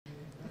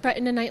But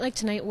in a night like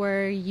tonight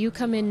where you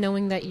come in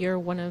knowing that you're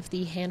one of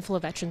the handful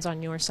of veterans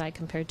on your side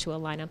compared to a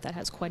lineup that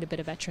has quite a bit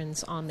of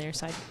veterans on their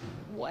side,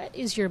 what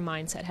is your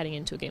mindset heading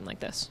into a game like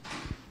this?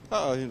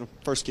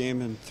 First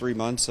game in 3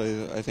 months.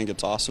 I think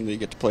it's awesome that you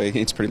get to play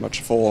against pretty much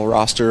a full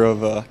roster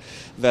of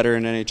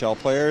veteran NHL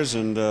players,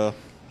 and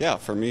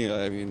for me,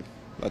 I mean,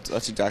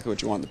 that's exactly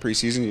what you want in the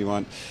preseason. You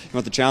want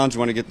the challenge. You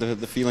want to get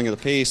the feeling of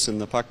the pace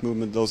and the puck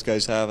movement those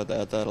guys have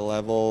at that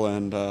level,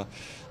 and it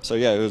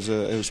was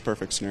a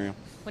perfect scenario.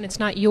 When it's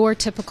not your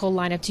typical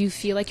lineup, do you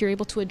feel like you're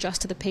able to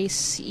adjust to the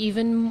pace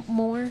even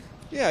more?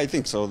 Yeah, I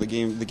think so. The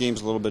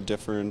game's a little bit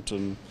different,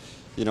 and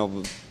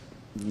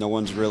no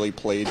one's really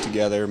played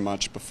together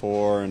much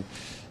before, and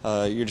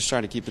you're just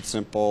trying to keep it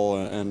simple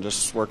and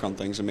just work on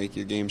things and make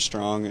your game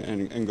strong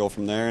and go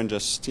from there. And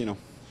just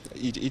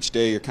each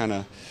day you're trying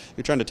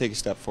to take a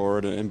step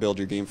forward and build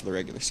your game for the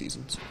regular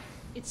seasons.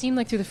 It seemed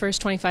like through the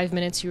first 25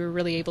 minutes you were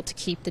really able to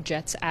keep the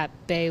Jets at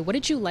bay. What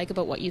did you like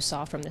about what you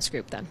saw from this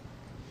group then?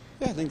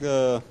 Yeah, I think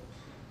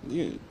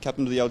you kept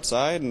them to the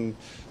outside and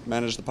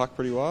managed the puck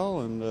pretty well,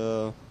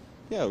 and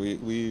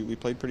we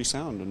played pretty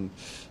sound, and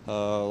a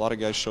lot of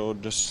guys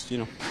showed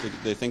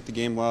they think the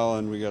game well,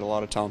 and we got a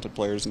lot of talented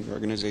players in the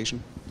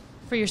organization.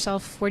 For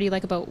yourself, what do you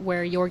like about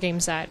where your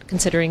game's at,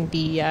 considering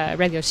the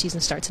regular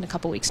season starts in a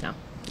couple weeks now?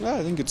 Yeah,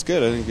 I think it's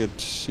good. I think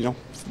it's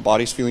the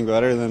body's feeling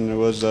better than it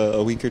was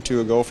a week or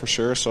two ago for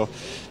sure. So,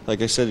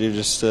 like I said,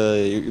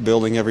 you're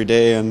building every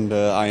day and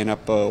eyeing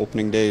up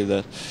opening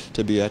day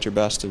to be at your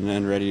best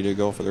and ready to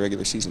go for the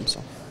regular season.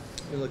 So,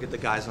 you look at the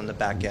guys on the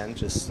back end,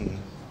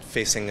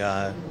 facing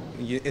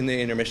in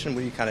the intermission.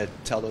 What do you kind of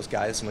tell those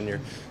guys when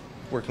you're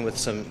working with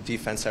some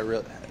defense that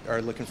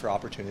are looking for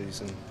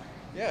opportunities? And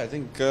yeah, I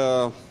think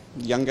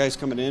young guys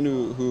coming in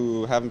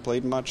who haven't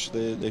played much,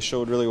 they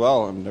showed really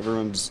well, and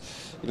everyone's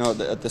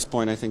at this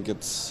point I think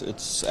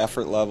it's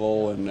effort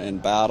level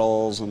and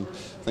battles and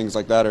things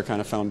like that are kind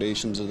of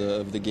foundations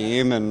of the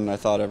game, and I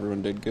thought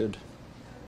everyone did good.